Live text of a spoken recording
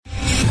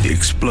The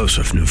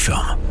explosive new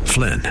film,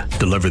 Flynn,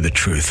 deliver the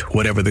truth,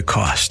 whatever the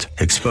cost,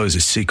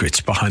 exposes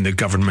secrets behind the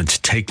government's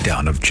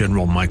takedown of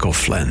General Michael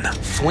Flynn.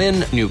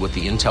 Flynn knew what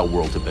the intel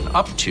world had been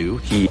up to.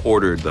 He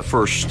ordered the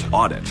first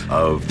audit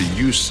of the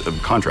use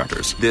of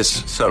contractors.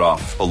 This set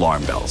off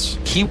alarm bells.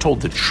 He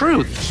told the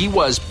truth. He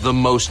was the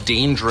most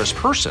dangerous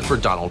person for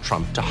Donald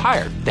Trump to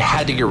hire. They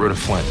had to get rid of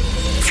Flynn.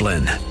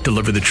 Flynn,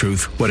 deliver the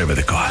truth, whatever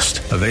the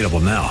cost. Available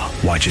now.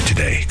 Watch it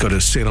today. Go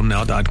to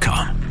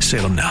salemnow.com.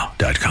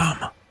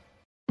 salemnow.com.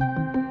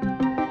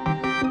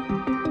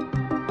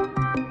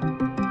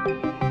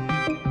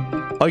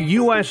 A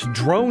U.S.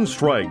 drone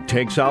strike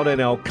takes out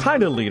an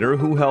al-Qaeda leader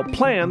who helped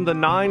plan the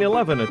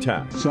 9/11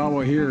 attack.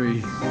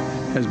 Zawahiri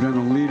has been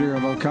a leader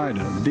of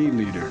al-Qaeda, the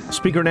leader.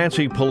 Speaker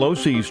Nancy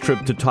Pelosi's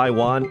trip to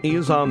Taiwan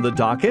is on the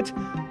docket,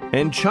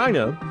 and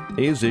China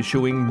is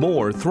issuing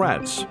more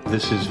threats.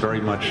 This is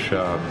very much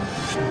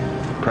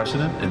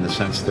precedent in the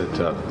sense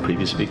that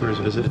previous speakers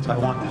visited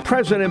Taiwan.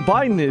 President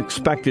Biden is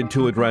expected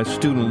to address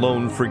student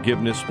loan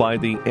forgiveness by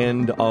the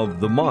end of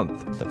the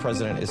month. The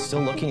president is still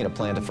looking at a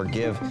plan to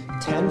forgive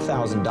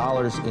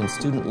 $10,000 in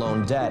student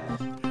loan debt.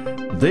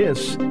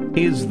 This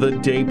is the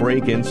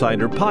Daybreak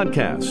Insider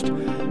Podcast,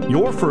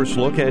 your first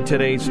look at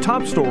today's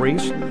top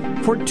stories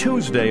for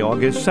Tuesday,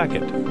 August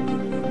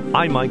 2nd.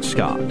 I'm Mike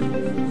Scott.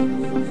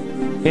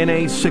 In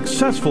a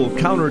successful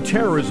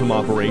counterterrorism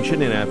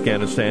operation in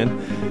Afghanistan,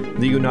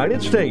 the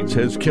United States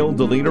has killed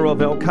the leader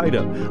of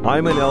al-Qaeda,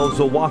 Ayman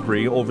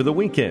al-Zawahiri, over the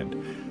weekend.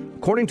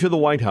 According to the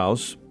White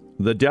House,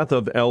 the death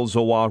of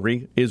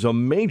al-Zawahiri is a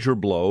major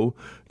blow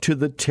to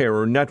the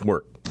terror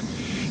network.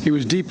 He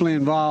was deeply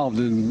involved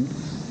in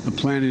the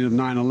planning of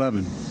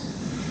 9/11,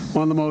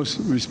 one of the most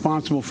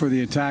responsible for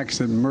the attacks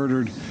that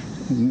murdered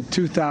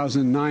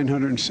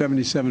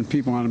 2,977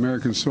 people on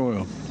American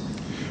soil.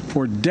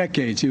 For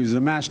decades, he was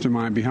the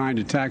mastermind behind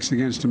attacks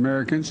against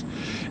Americans,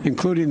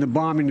 including the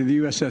bombing of the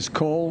USS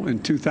Cole in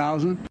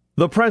 2000.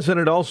 The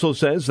president also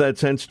says that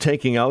since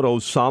taking out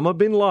Osama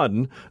bin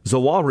Laden,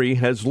 Zawahiri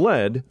has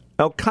led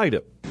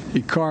al-Qaeda.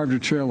 He carved a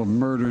trail of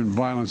murder and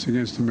violence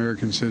against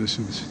American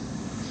citizens,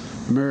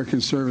 American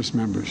service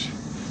members,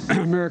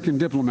 American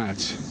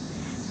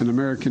diplomats, and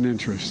American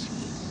interests.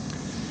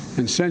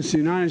 And since the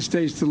United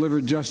States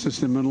delivered justice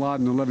to bin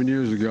Laden 11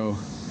 years ago,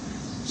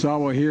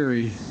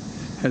 Zawahiri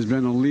has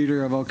been a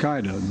leader of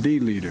al-Qaeda, the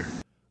leader.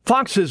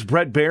 Fox's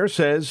Bret Baier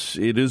says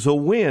it is a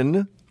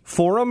win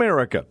for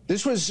America.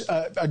 This was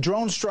a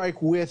drone strike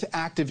with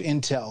active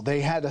intel. They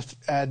had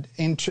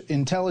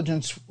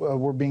intelligence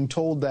were being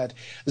told that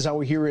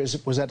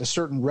Zawahiri was at a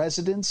certain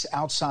residence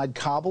outside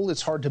Kabul.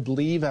 It's hard to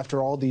believe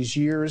after all these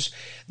years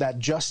that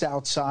just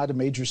outside a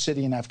major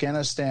city in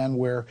Afghanistan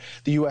where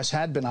the U.S.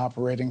 had been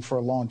operating for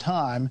a long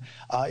time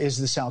is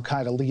this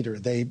al-Qaeda leader.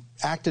 They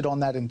acted on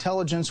that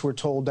intelligence. We're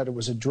told that it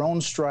was a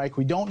drone strike.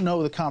 We don't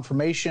know the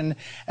confirmation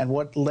and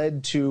what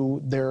led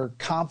to their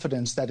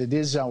confidence that it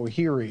is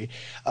Zawahiri.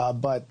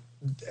 But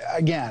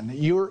again,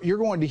 you're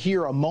going to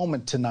hear a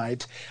moment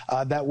tonight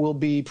that will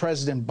be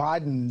President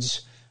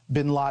Biden's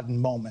bin Laden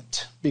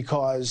moment,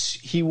 because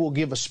he will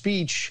give a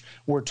speech,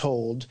 we're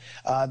told,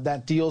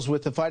 that deals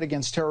with the fight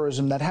against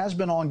terrorism that has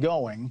been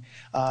ongoing,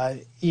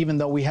 even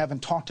though we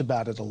haven't talked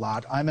about it a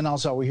lot. Ayman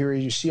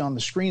al-Zawahiri, you see on the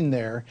screen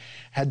there,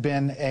 had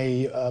been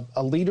a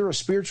leader, a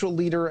spiritual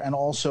leader, and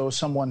also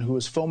someone who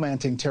is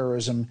fomenting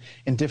terrorism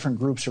in different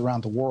groups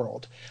around the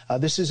world.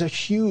 This is a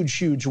huge,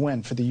 huge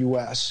win for the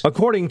U.S.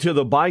 According to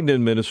the Biden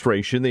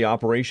administration, the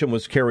operation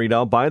was carried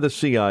out by the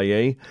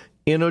CIA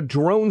in a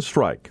drone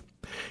strike,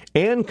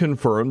 and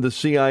confirmed the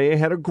CIA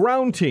had a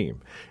ground team,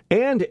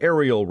 and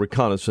aerial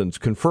reconnaissance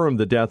confirmed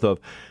the death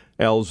of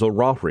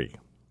al-Zawahiri.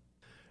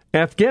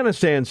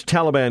 Afghanistan's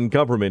Taliban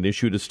government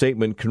issued a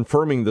statement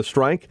confirming the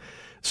strike,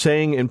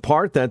 saying in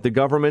part that the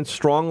government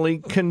strongly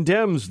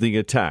condemns the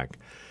attack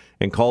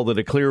and called it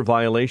a clear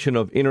violation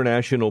of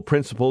international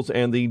principles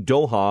and the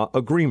Doha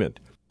Agreement,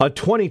 a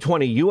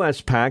 2020 U.S.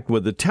 pact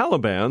with the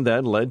Taliban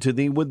that led to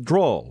the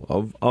withdrawal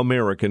of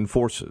American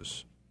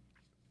forces.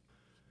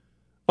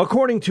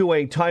 According to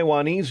a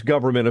Taiwanese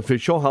government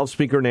official, House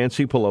Speaker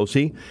Nancy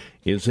Pelosi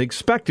is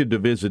expected to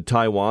visit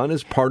Taiwan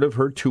as part of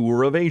her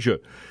tour of Asia, in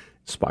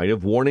spite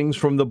of warnings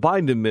from the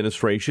Biden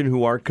administration,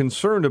 who are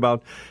concerned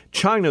about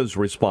China's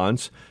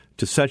response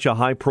to such a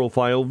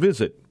high-profile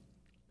visit.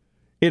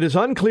 It is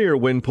unclear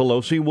when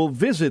Pelosi will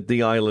visit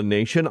the island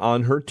nation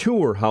on her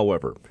tour,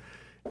 however.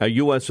 A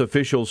U.S.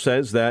 official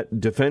says that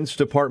Defense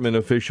Department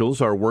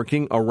officials are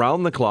working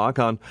around the clock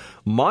on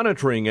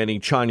monitoring any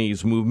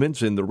Chinese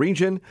movements in the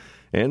region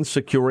and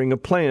securing a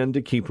plan to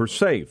keep her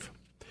safe.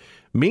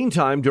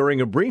 Meantime,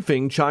 during a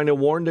briefing, China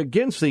warned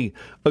against the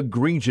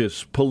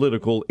egregious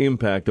political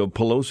impact of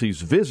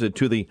Pelosi's visit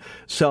to the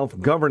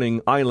self-governing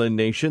island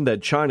nation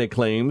that China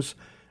claims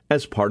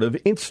as part of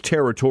its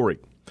territory.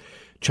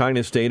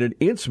 China stated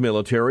its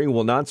military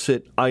will not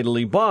sit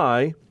idly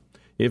by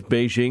if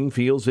Beijing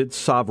feels its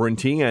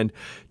sovereignty and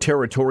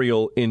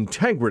territorial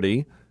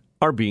integrity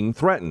are being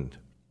threatened.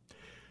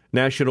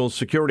 National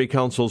Security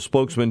Council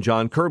spokesman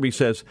John Kirby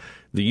says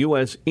the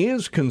U.S.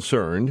 is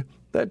concerned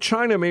that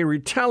China may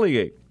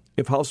retaliate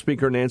if House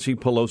Speaker Nancy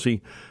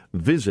Pelosi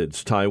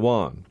visits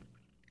Taiwan.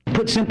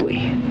 Put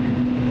simply,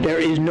 there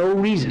is no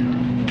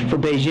reason for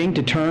Beijing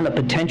to turn a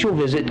potential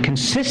visit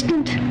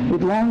consistent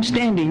with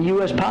long-standing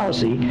U.S.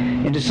 policy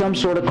into some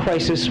sort of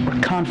crisis or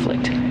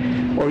conflict,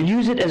 or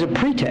use it as a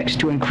pretext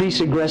to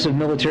increase aggressive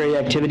military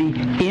activity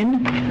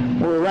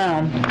in or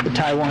around the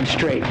Taiwan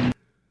Strait.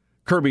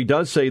 Kirby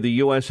does say the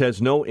U.S.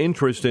 has no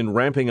interest in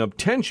ramping up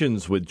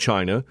tensions with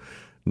China,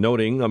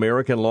 noting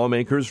American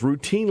lawmakers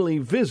routinely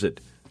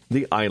visit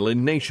the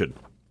island nation.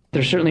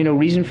 There's certainly no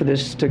reason for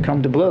this to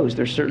come to blows.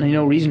 There's certainly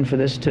no reason for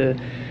this to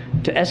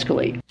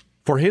escalate.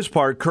 For his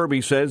part,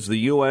 Kirby says the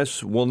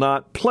U.S. will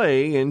not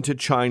play into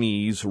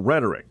Chinese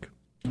rhetoric.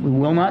 We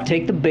will not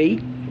take the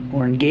bait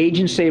or engage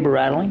in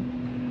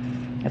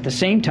saber-rattling. At the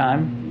same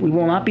time, we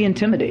will not be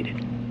intimidated.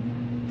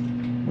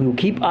 We will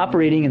keep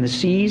operating in the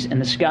seas and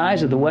the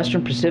skies of the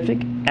Western Pacific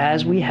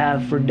as we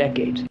have for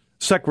decades.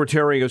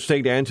 Secretary of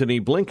State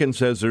Antony Blinken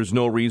says there's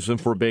no reason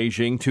for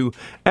Beijing to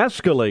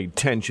escalate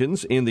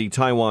tensions in the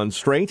Taiwan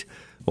Strait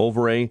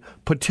over a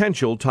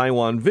potential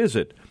Taiwan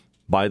visit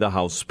by the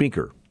House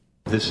Speaker.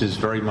 This is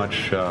very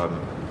much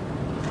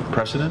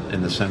precedent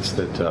in the sense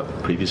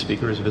that previous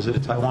speakers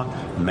visited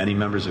Taiwan. Many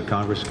members of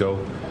Congress go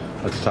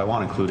to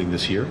Taiwan, including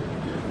this year.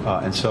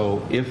 And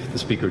so if the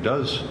speaker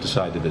does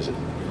decide to visit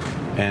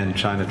and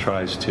China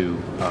tries to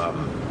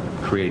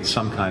create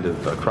some kind of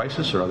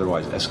crisis or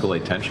otherwise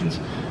escalate tensions,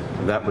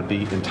 that would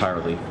be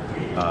entirely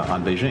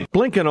on Beijing.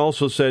 Blinken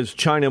also says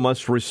China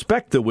must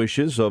respect the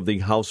wishes of the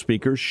House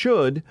Speaker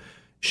should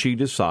she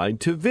decide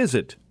to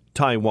visit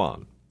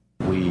Taiwan.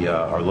 We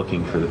are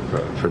looking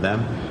for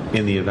them,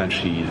 in the event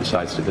she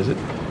decides to visit,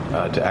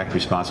 to act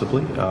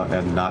responsibly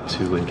and not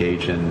to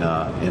engage in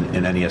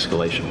any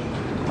escalation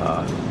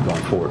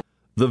going forward.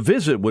 The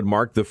visit would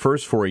mark the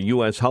first for a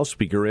U.S. House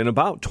Speaker in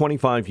about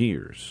 25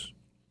 years.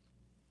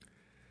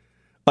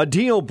 A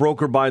deal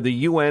brokered by the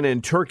UN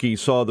and Turkey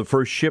saw the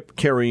first ship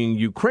carrying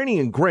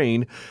Ukrainian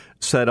grain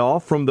set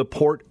off from the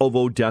port of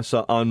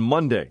Odessa on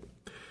Monday.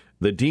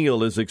 The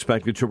deal is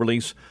expected to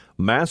release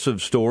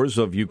massive stores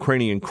of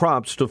Ukrainian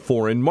crops to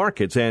foreign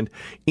markets and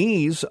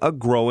ease a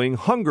growing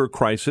hunger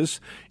crisis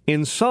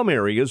in some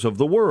areas of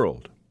the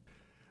world.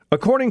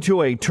 According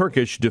to a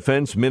Turkish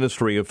Defense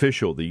Ministry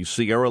official, the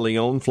Sierra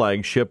Leone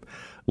flagship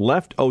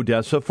left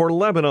Odessa for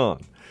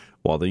Lebanon,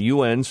 while the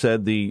UN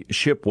said the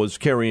ship was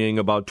carrying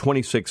about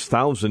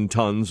 26,000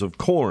 tons of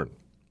corn.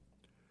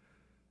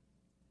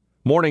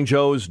 Morning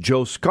Joe's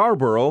Joe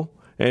Scarborough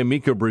and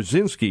Mika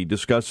Brzezinski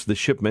discussed the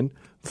shipment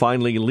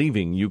finally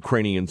leaving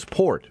Ukrainian's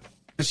port.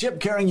 The ship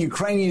carrying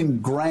Ukrainian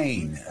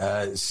grain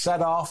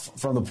set off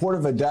from the port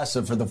of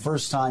Odessa for the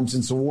first time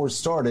since the war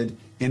started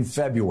in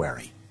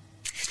February.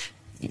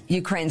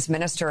 Ukraine's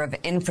Minister of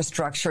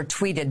Infrastructure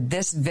tweeted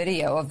this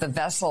video of the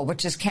vessel,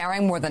 which is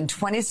carrying more than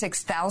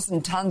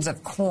 26,000 tons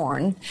of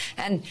corn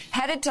and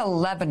headed to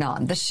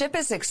Lebanon. The ship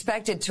is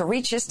expected to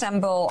reach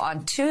Istanbul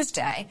on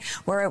Tuesday,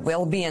 where it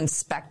will be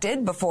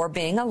inspected before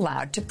being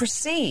allowed to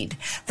proceed.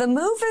 The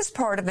move is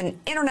part of an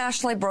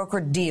internationally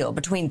brokered deal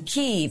between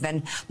Kyiv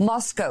and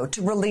Moscow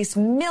to release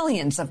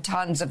millions of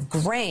tons of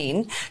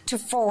grain to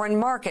foreign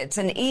markets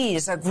and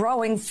ease a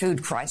growing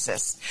food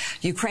crisis.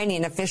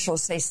 Ukrainian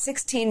officials say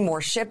 16 more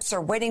ships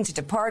are waiting to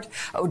depart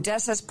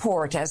Odessa's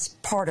port as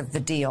part of the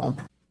deal.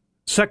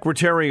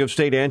 Secretary of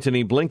State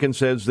Antony Blinken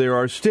says there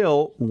are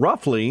still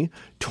roughly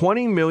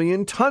 20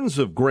 million tons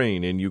of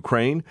grain in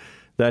Ukraine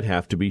that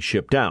have to be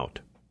shipped out.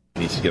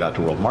 It needs to get out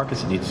to world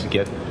markets. It needs to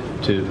get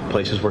to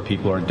places where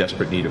people are in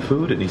desperate need of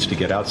food. It needs to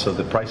get out so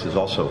that prices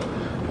also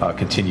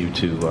continue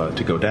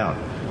to go down,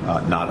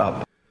 not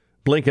up.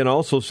 Blinken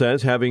also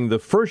says having the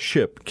first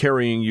ship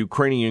carrying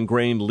Ukrainian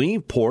grain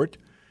leave port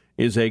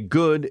is a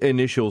good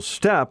initial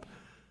step,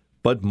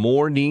 but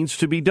more needs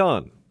to be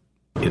done.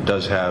 It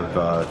does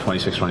have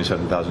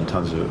 27,000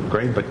 tons of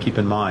grain, but keep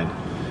in mind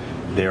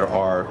there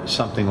are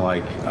something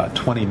like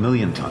 20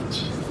 million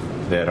tons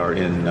that are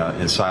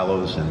in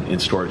silos and in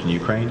storage in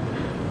Ukraine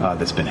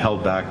that's been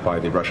held back by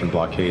the Russian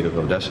blockade of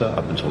Odessa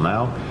up until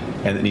now,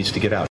 and it needs to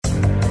get out.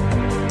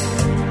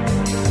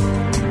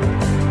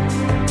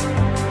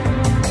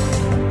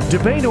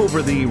 Debate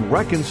over the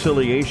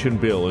reconciliation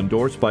bill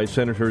endorsed by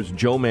Senators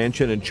Joe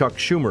Manchin and Chuck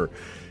Schumer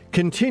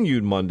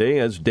continued Monday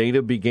as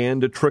data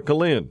began to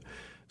trickle in,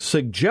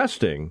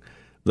 suggesting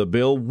the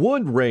bill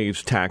would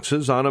raise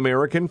taxes on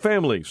American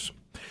families.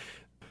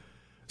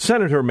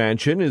 Senator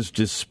Manchin is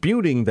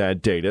disputing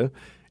that data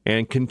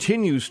and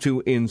continues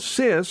to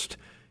insist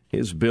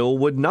his bill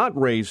would not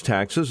raise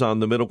taxes on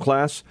the middle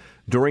class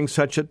during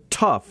such a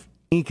tough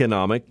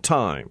economic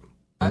time.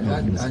 I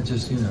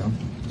just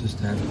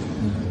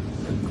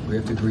we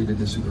have to agree to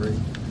disagree,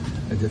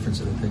 a difference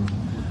of opinion.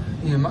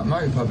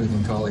 My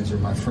Republican colleagues are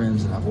my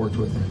friends, and I've worked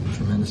with them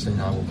tremendously,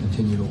 and I will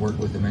continue to work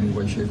with them any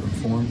way, shape, and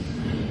form.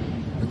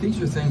 But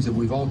these are things that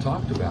we've all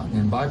talked about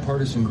in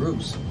bipartisan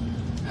groups.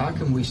 How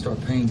can we start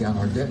paying down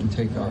our debt and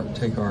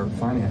take our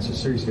finances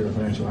seriously, our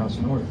financial house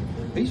in order?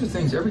 These are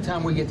things every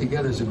time we get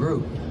together as a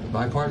group,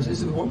 bipartisan,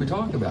 this is what we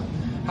talk about.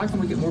 How can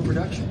we get more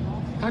production?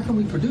 How can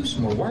we produce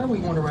more? Why are we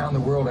going around the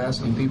world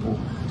asking people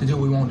to do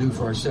what we won't do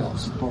for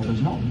ourselves? Well,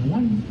 there's not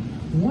one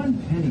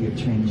penny of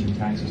change in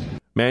taxes.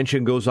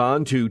 Manchin goes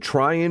on to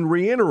try and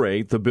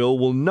reiterate the bill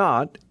will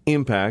not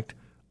impact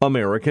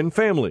American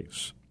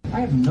families.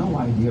 I have no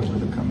idea where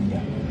they're coming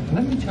at.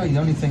 Let me tell you the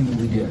only thing that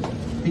we did.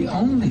 The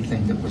only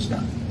thing that was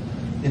done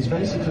is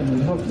basically we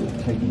looked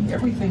at taking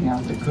everything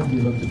out that could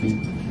be looked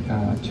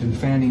to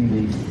fanning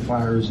the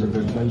fires of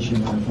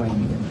inflation or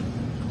inflating it.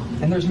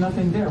 And there's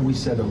nothing there. We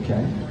said,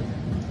 okay,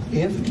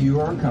 if you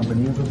are a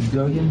company of $1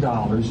 billion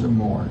or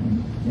more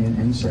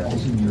in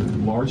sales in your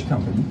large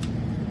company,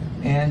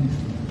 and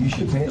you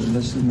should pay at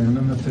least a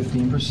minimum of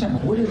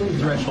 15%. What are they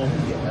threshold?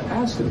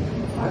 Ask them.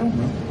 I don't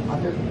know.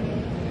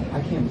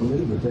 I can't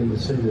believe that they would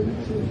say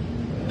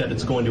that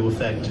it's going to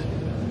affect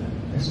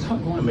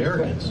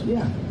Americans.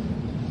 Yeah.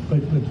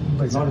 But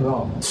not at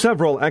all.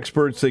 Several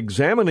experts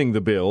examining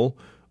the bill,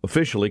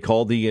 officially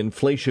called the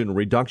Inflation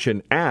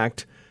Reduction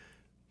Act,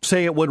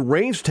 say it would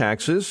raise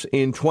taxes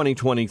in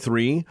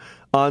 2023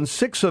 on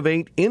 6 of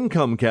 8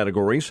 income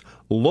categories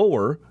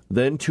lower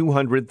than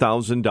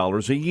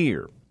 $200,000 a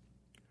year.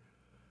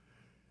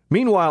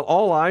 Meanwhile,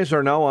 all eyes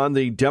are now on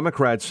the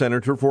Democrat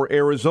senator for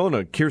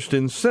Arizona,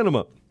 Kyrsten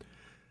Sinema.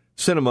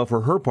 Sinema,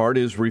 for her part,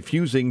 is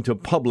refusing to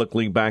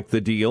publicly back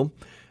the deal.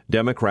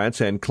 Democrats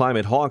and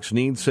climate hawks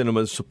need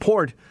Sinema's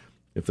support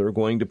if they're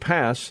going to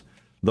pass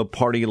the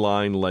party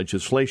line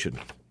legislation.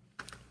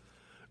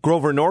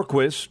 Grover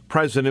Norquist,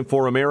 president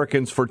for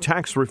Americans for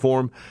Tax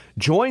Reform,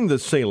 joined the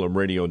Salem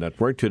Radio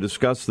Network to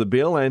discuss the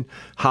bill and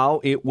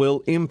how it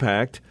will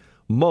impact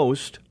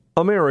most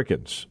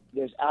Americans.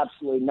 There's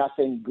absolutely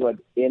nothing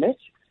good in it.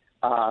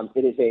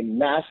 It is a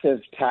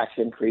massive tax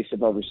increase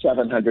of over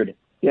 $700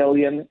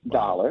 billion.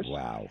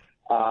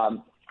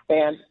 Wow.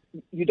 And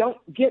you don't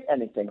get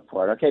anything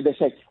for it. Okay, they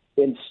say,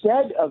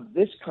 instead of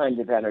this kind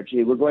of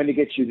energy, we're going to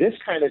get you this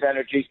kind of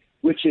energy,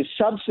 which is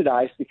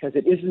subsidized because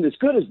it isn't as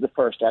good as the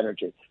first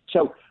energy.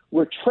 So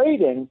we're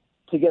trading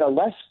to get a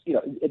less,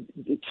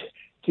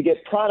 to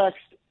get products,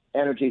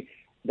 energy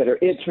that are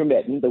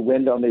intermittent. The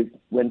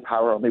wind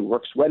power only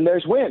works when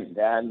there's wind,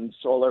 and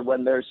solar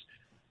when there's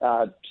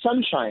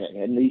sun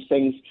shining. And these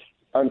things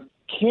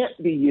can't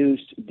be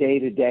used day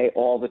to day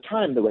all the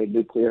time the way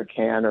nuclear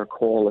can, or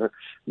coal, or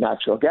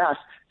natural gas.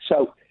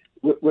 So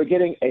we're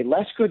getting a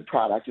less good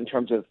product in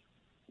terms of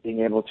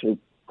being able to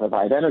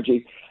provide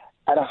energy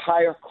at a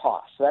higher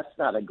cost. So that's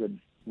not a good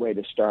way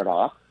to start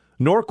off.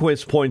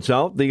 Norquist points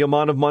out the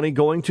amount of money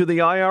going to the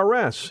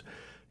IRS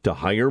to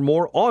hire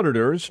more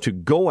auditors to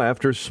go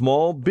after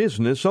small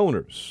business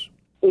owners.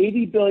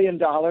 $80 billion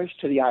to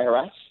the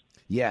IRS.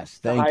 Yes,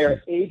 to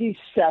hire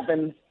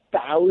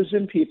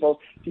 87,000 people.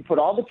 If you put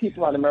all the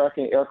people on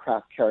American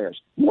aircraft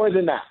carriers, more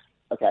than that,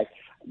 okay,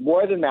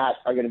 more than that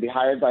are going to be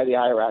hired by the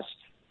IRS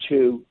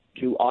to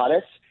do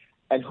audits.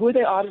 And who are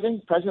they auditing?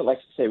 The president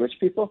likes to say rich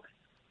people.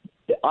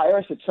 The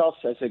IRS itself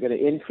says they're going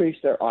to increase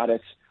their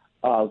audits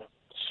of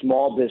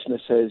small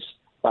businesses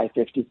by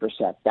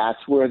 50%.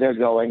 That's where they're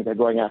going. They're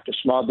going after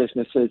small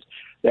businesses.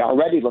 They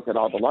already look at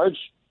all the large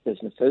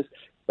businesses,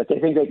 but they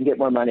think they can get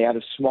more money out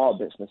of small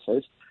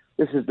businesses.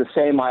 This is the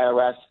same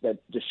IRS that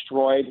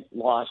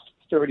lost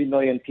 30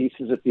 million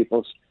pieces of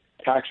people's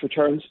tax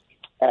returns,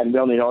 and we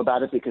only know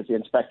about it because the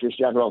inspectors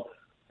general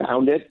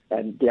found it,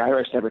 and the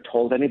IRS never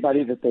told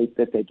anybody that they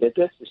did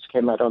this. This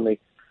came out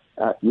only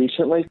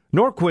recently.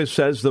 Norquist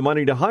says the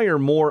money to hire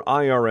more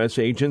IRS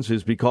agents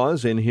is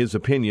because, in his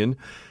opinion,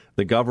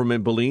 the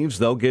government believes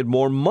they'll get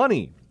more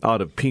money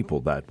out of people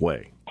that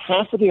way.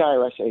 Half of the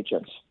IRS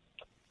agents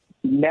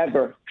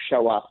never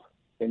show up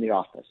in the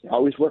office. They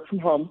always work from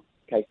home,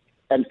 okay?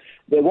 And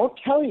they won't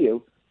tell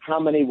you how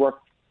many work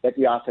at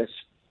the office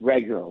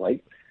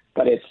regularly,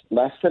 but it's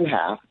less than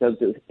half.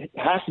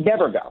 Half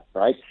never go,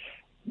 right?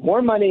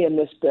 More money in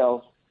this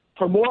bill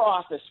for more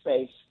office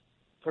space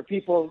for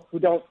people who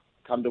don't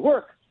come to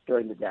work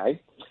during the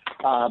day.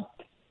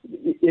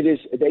 They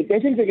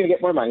think they're going to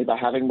get more money by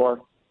having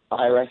more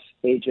IRS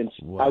agents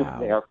out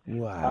there.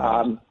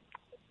 Wow.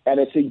 And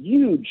it's a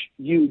huge,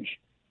 huge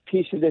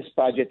piece of this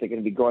budget. They're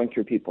going to be going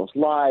through people's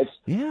lives.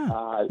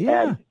 Yeah.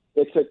 And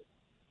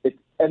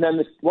and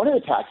then one of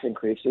the tax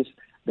increases,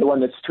 the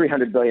one that's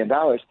 $300 billion,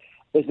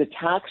 is the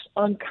tax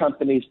on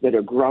companies that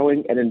are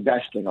growing and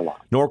investing a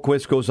lot.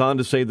 Norquist goes on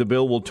to say the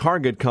bill will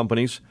target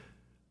companies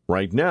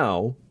right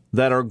now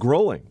that are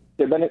growing.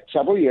 There have been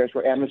several years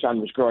where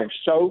Amazon was growing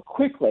so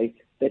quickly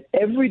that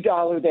every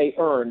dollar they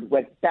earned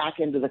went back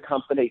into the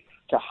company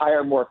to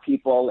hire more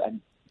people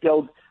and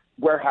build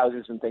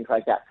warehouses and things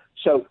like that.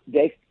 So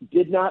they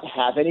did not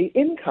have any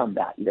income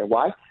that year.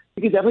 Why?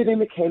 Because everything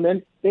that came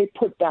in, they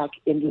put back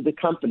into the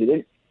company. They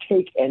didn't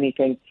take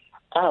anything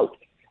out.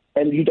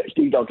 And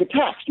you don't get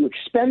taxed. You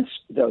expense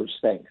those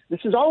things.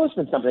 This has always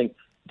been something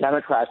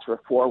Democrats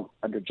were for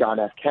under John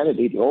F.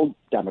 Kennedy, the old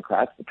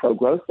Democrats, the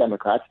pro-growth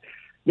Democrats.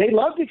 They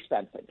loved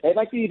expensing. They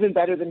liked it even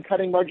better than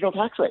cutting marginal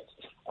tax rates.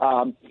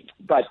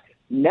 But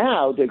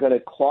now they're going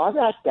to claw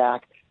that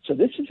back. So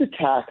this is a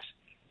tax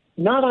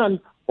not on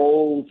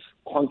old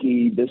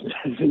clunky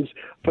businesses,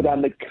 but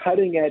on the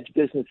cutting-edge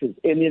businesses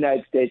in the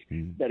United States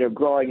that are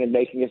growing and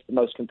making us the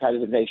most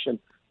competitive nation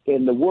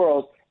in the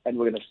world. And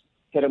we're going to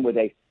hit them with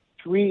a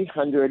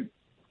 $313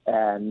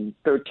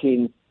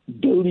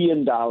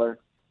 billion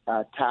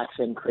tax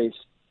increase.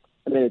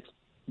 I mean, it's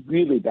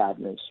really bad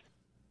news.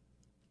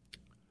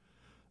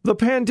 The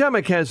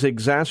pandemic has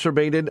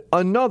exacerbated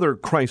another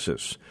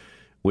crisis.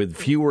 With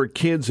fewer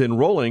kids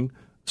enrolling,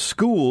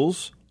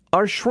 schools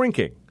are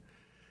shrinking.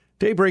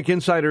 Daybreak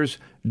Insider's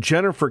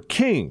Jennifer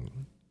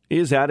King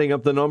is adding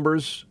up the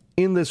numbers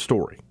in this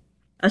story.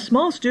 A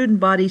small student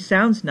body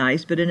sounds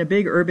nice, but in a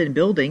big urban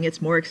building,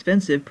 it's more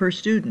expensive per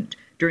student.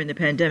 During the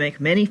pandemic,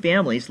 many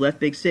families left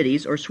big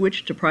cities or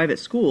switched to private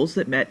schools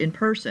that met in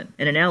person.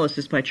 An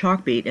analysis by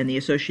Chalkbeat and the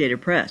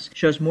Associated Press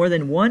shows more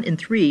than 1 in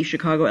 3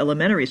 Chicago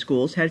elementary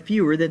schools had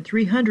fewer than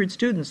 300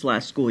 students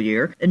last school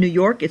year. In New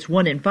York, it's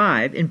 1 in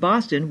 5. In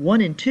Boston,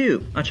 1 in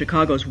 2. On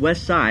Chicago's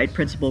West Side,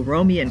 Principal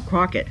Romian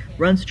Crockett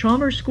runs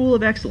Chalmers School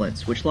of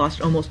Excellence, which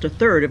lost almost a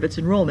third of its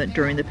enrollment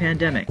during the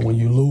pandemic. When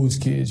you lose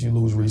kids, you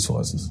lose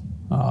resources.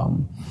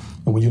 And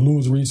when you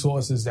lose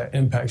resources, that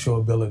impacts your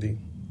ability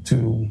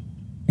to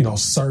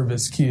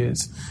service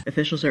kids.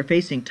 Officials are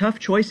facing tough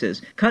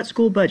choices: cut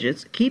school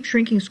budgets, keep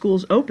shrinking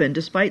schools open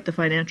despite the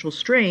financial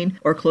strain,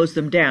 or close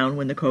them down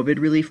when the COVID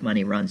relief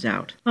money runs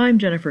out. I'm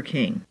Jennifer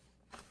King.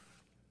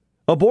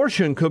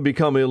 Abortion could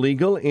become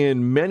illegal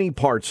in many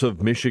parts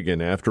of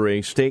Michigan after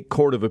a state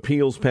court of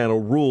appeals panel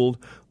ruled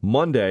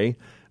Monday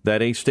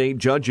that a state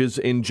judge's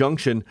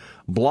injunction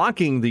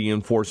blocking the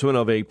enforcement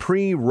of a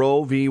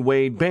pre-Roe v.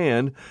 Wade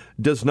ban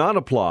does not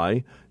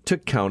apply to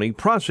county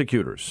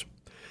prosecutors.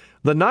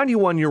 The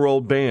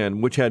 91-year-old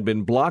ban, which had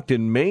been blocked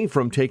in May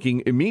from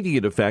taking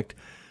immediate effect,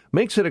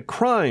 makes it a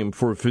crime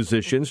for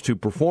physicians to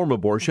perform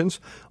abortions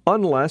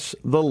unless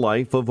the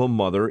life of a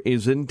mother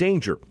is in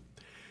danger.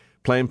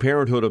 Planned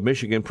Parenthood of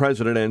Michigan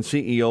President and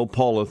CEO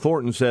Paula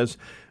Thornton says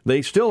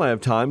they still have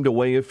time to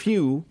weigh a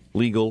few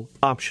legal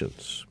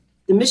options.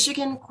 The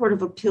Michigan Court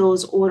of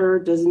Appeals order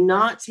does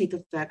not take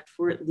effect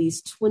for at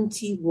least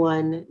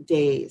 21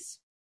 days.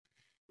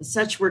 As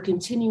such, we're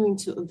continuing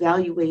to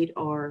evaluate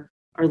our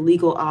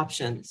legal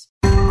options.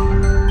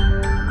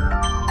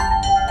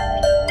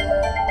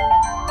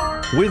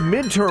 With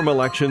midterm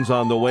elections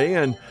on the way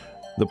and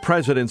the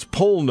president's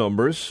poll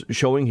numbers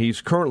showing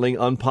he's currently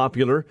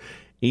unpopular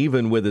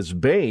even with his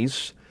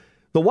base,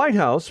 the White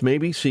House may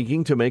be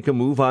seeking to make a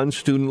move on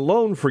student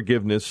loan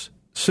forgiveness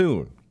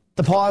soon.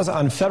 The pause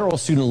on federal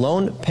student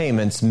loan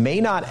payments may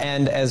not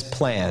end as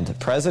planned.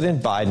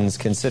 President Biden's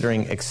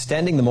considering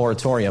extending the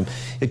moratorium.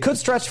 It could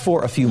stretch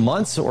for a few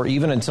months or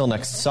even until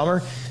next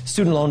summer.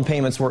 Student loan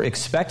payments were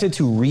expected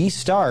to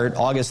restart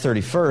August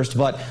 31st,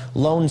 but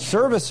loan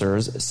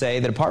servicers say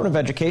the Department of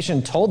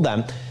Education told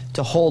them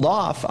to hold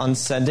off on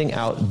sending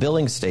out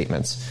billing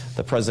statements.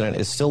 The president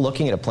is still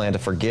looking at a plan to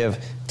forgive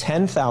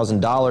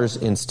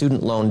 $10,000 in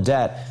student loan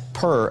debt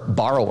per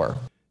borrower.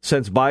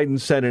 Since Biden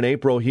said in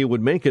April he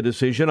would make a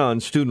decision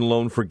on student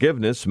loan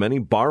forgiveness, many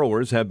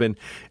borrowers have been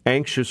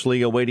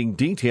anxiously awaiting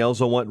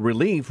details on what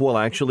relief will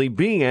actually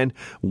be and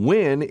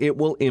when it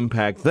will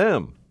impact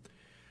them.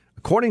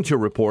 According to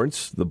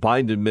reports, the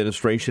Biden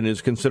administration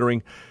is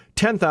considering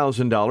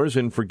 $10,000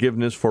 in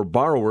forgiveness for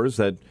borrowers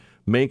that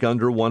make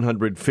under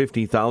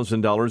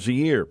 $150,000 a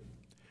year.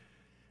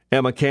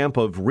 Emma Camp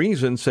of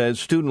Reason says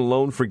student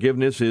loan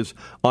forgiveness is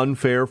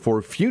unfair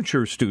for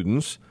future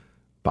students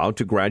about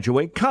to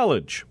graduate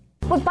college.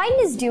 What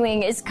Biden is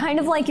doing is kind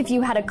of like if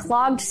you had a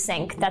clogged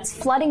sink that's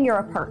flooding your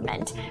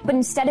apartment, but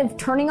instead of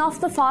turning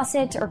off the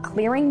faucet or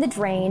clearing the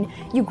drain,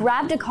 you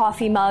grabbed a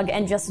coffee mug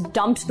and just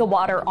dumped the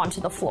water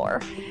onto the floor.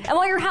 And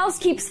while your house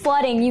keeps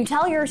flooding, you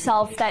tell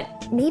yourself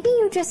that maybe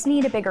you just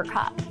need a bigger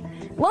cup.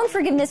 Loan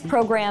forgiveness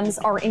programs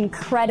are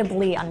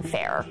incredibly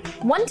unfair.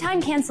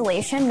 One-time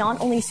cancellation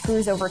not only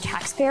screws over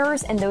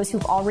taxpayers and those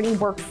who've already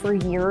worked for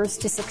years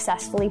to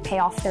successfully pay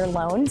off their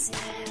loans,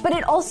 but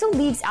it also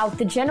leaves out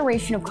the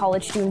generation of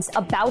college students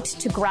about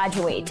to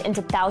graduate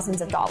into thousands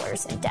of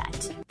dollars in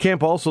debt.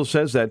 Camp also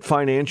says that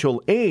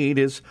financial aid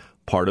is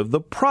part of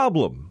the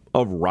problem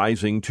of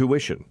rising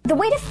tuition. The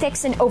way to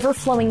fix an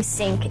overflowing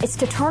sink is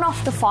to turn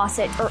off the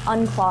faucet or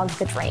unclog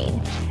the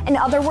drain. In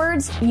other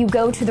words, you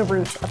go to the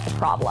root of the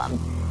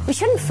problem. We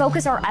shouldn't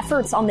focus our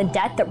efforts on the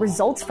debt that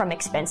results from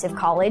expensive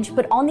college,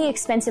 but on the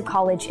expensive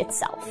college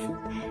itself.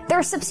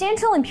 There's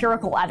substantial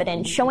empirical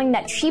evidence showing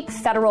that cheap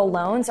federal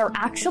loans are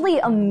actually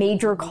a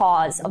major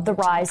cause of the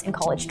rise in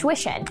college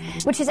tuition,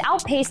 which has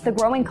outpaced the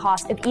growing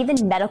cost of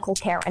even medical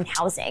care and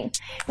housing.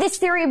 This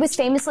theory was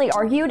famously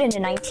argued in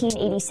a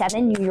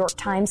 1987 New York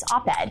Times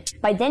op-ed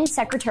by then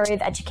Secretary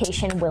of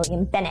Education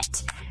William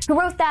Bennett, who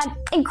wrote that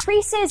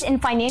increases in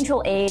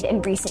financial aid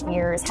in recent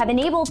years have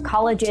enabled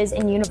colleges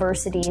and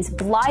universities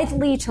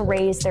blithely to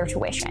raise their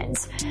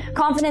tuitions,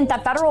 confident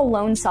that federal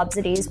loan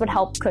subsidies would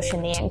help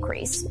cushion the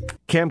increase.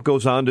 Camp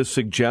goes on to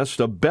suggest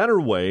a better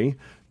way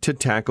to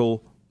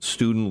tackle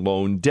student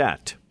loan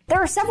debt.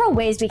 There are several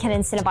ways we can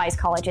incentivize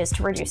colleges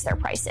to reduce their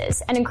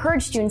prices and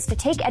encourage students to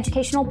take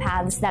educational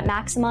paths that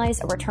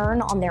maximize a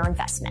return on their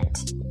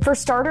investment. For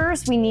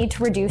starters, we need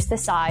to reduce the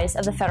size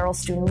of the federal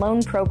student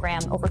loan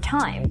program over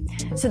time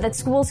so that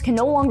schools can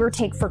no longer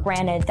take for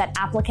granted that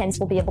applicants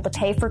will be able to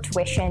pay for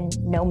tuition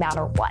no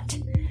matter what.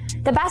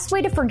 The best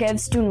way to forgive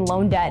student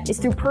loan debt is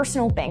through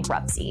personal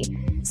bankruptcy.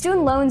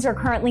 Student loans are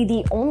currently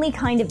the only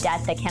kind of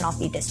debt that cannot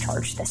be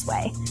discharged this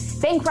way.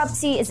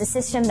 Bankruptcy is a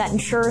system that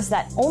ensures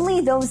that only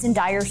those in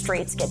dire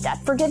straits get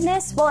debt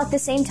forgiveness, while at the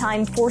same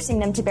time forcing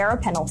them to bear a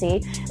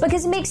penalty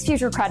because it makes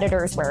future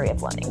creditors wary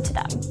of loaning to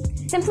them.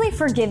 Simply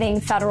forgiving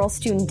federal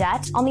student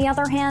debt, on the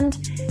other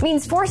hand,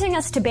 means forcing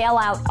us to bail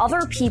out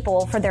other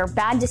people for their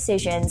bad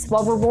decisions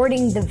while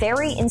rewarding the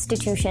very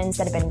institutions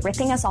that have been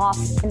ripping us off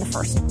in the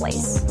first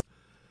place.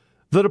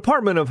 The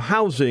Department of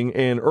Housing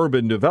and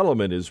Urban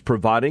Development is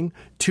providing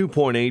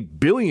 $2.8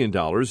 billion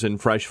in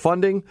fresh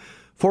funding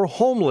for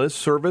homeless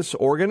service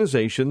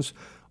organizations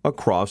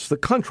across the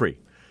country.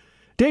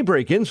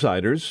 Daybreak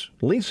Insider's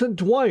Lisa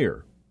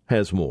Dwyer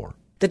has more.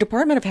 The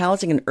Department of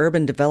Housing and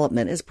Urban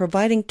Development is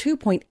providing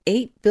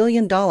 $2.8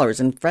 billion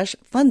in fresh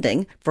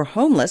funding for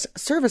homeless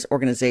service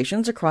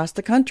organizations across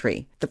the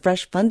country. The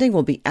fresh funding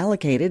will be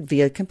allocated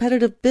via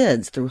competitive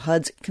bids through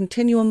HUD's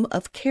Continuum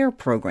of Care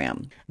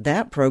program.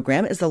 That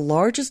program is the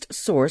largest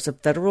source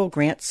of federal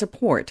grant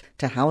support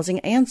to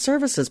housing and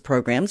services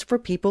programs for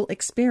people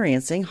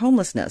experiencing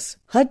homelessness.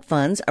 HUD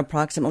funds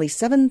approximately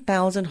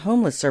 7,000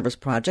 homeless service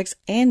projects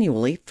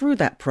annually through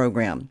that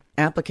program.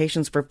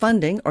 Applications for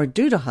funding are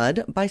due to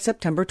HUD by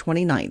September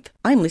 29th.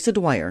 I'm Lisa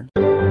Dwyer.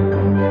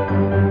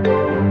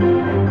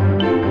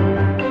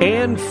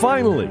 And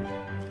finally,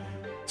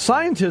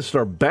 scientists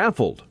are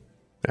baffled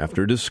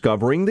after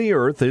discovering the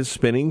Earth is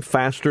spinning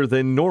faster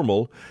than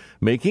normal,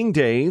 making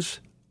days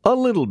a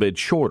little bit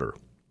shorter.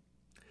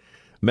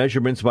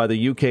 Measurements by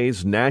the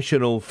UK's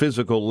National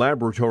Physical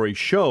Laboratory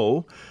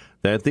show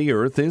that the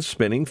Earth is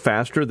spinning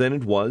faster than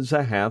it was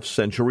a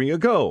half-century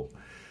ago.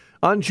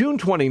 On June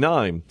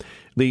 29,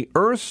 the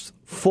Earth's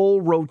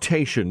full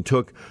rotation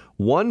took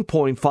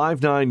 1.59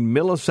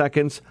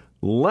 milliseconds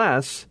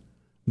less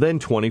than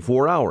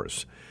 24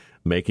 hours,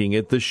 making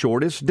it the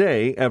shortest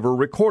day ever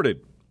recorded.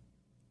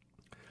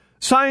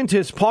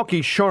 Scientist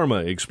Pauki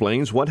Sharma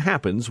explains what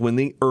happens when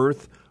the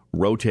Earth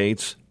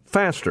rotates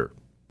faster.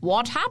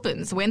 What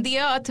happens when the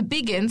Earth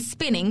begins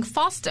spinning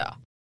faster?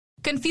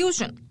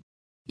 Confusion.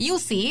 You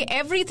see,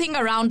 everything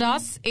around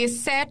us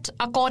is set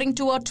according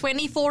to a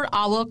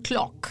 24-hour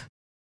clock.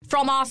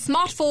 From our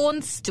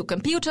smartphones to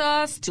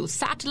computers to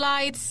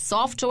satellites,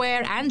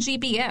 software, and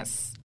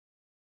GPS.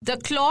 The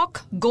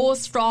clock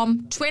goes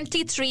from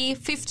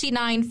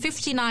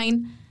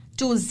 23:59:59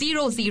 to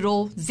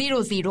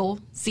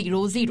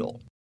 00:00:00.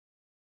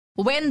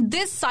 When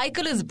this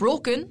cycle is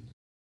broken,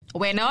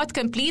 when Earth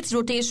completes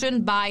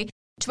rotation by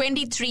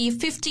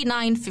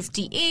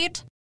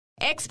 23:59:58,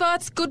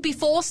 experts could be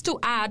forced to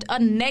add a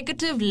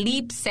negative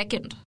leap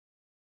second.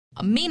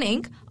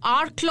 Meaning,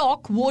 our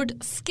clock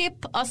would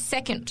skip a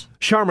second.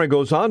 Sharma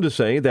goes on to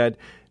say that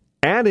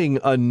adding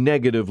a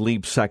negative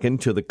leap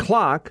second to the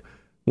clock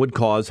would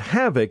cause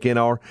havoc in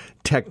our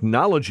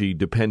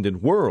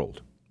technology-dependent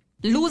world.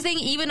 Losing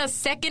even a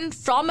second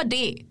from a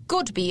day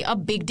could be a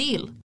big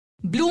deal.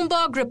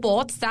 Bloomberg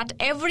reports that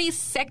every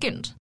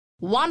second,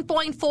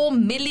 1.4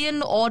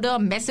 million order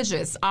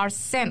messages are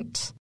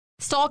sent.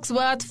 Stocks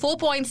worth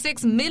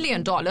 $4.6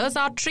 million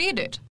are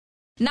traded.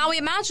 Now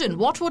imagine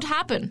what would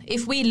happen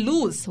if we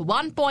lose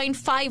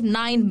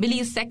 1.59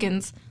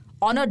 milliseconds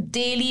on a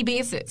daily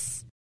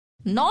basis.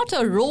 Not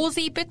a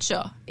rosy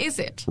picture, is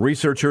it?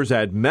 Researchers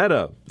at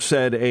Meta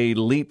said a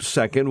leap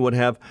second would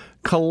have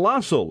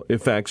colossal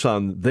effects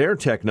on their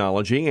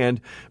technology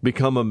and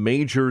become a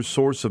major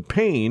source of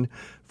pain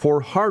for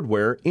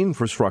hardware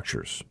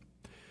infrastructures.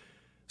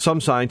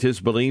 Some scientists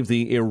believe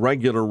the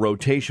irregular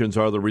rotations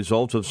are the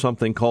result of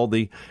something called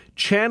the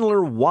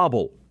Chandler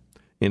Wobble,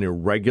 an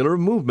irregular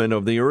movement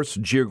of the Earth's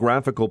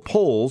geographical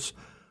poles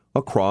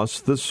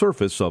across the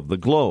surface of the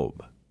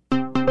globe.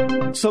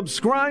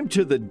 Subscribe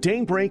to the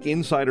Daybreak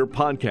Insider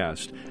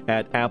podcast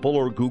at Apple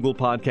or Google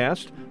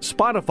Podcast,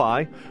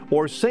 Spotify,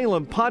 or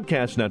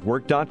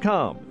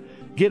SalemPodcastNetwork.com.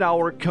 Get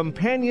our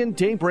companion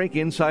Daybreak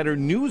Insider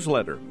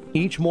newsletter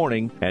each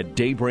morning at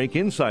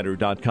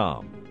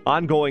DaybreakInsider.com.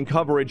 Ongoing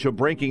coverage of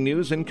breaking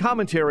news and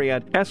commentary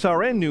at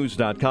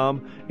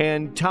SRNnews.com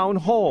and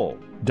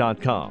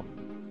TownHall.com.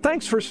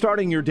 Thanks for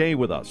starting your day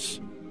with us.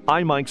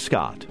 I'm Mike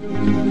Scott.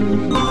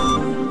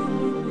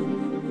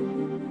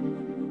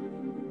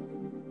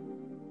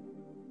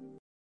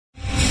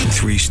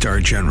 Three-star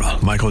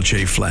General Michael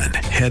J. Flynn,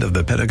 head of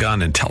the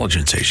Pentagon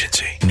Intelligence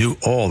Agency, knew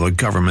all the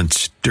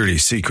government's dirty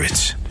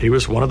secrets. He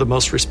was one of the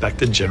most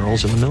respected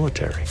generals in the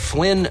military.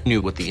 Flynn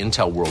knew what the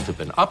intel world had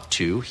been up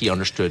to. He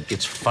understood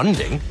its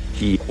funding.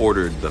 He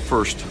ordered the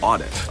first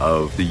audit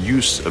of the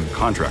use of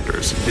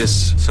contractors.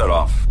 This set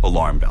off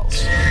alarm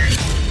bells.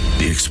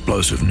 The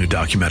explosive new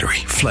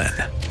documentary, Flynn,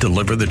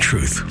 Deliver the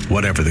Truth,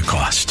 Whatever the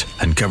Cost,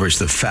 uncovers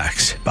the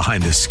facts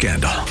behind this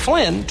scandal.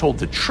 Flynn told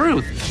the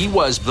truth. He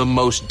was the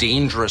most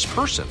dangerous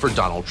person for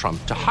Donald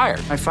Trump to hire.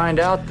 I find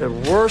out the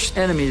worst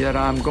enemy that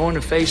I'm going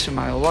to face in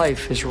my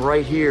life is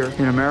right here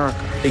in America.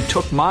 They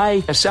took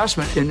my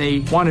assessment and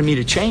they wanted me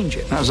to change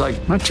it. And I was like,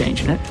 I'm not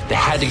changing it. They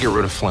had to get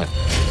rid of Flynn.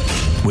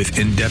 With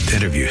in-depth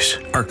interviews,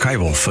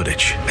 archival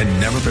footage,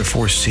 and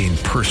never-before-seen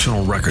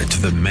personal records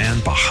of the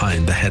man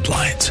behind the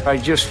headlines. I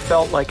just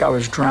felt like I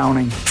was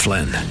drowning.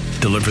 Flynn,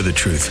 Deliver the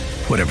Truth,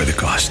 Whatever the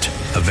Cost.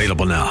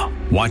 Available now.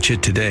 Watch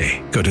it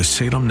today. Go to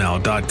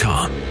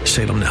salemnow.com.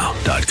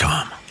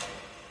 salemnow.com.